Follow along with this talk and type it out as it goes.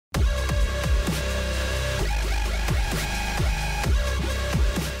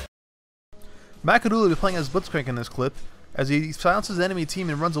McAdoo will be playing as Blitzcrank in this clip, as he silences the enemy team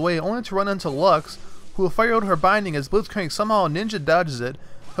and runs away, only to run into Lux, who will fire out her binding as Blitzcrank somehow ninja dodges it.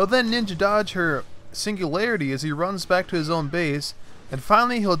 He'll then ninja dodge her singularity as he runs back to his own base, and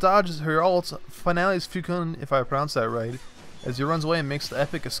finally he'll dodge her ult, Finale's Fukun, if I pronounce that right, as he runs away and makes the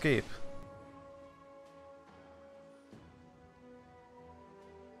epic escape.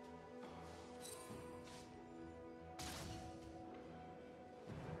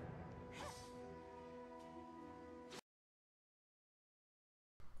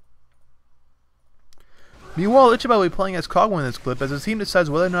 Meanwhile, Ichiban will be playing as Kog'Maw in this clip as his team decides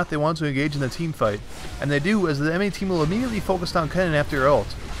whether or not they want to engage in the team fight, and they do, as the enemy team will immediately focus on Kennen after her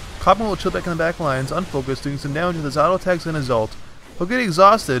ult. Kog'Maw will chill back in the back lines, unfocused, doing some damage with his auto attacks and his ult. He'll get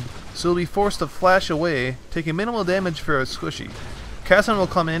exhausted, so he'll be forced to flash away, taking minimal damage for a squishy. Kassan will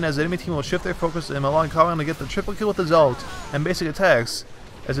come in as the enemy team will shift their focus to him, allowing Kog'Maw to get the triple kill with his ult and basic attacks,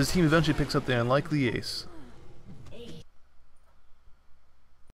 as his team eventually picks up the unlikely ace.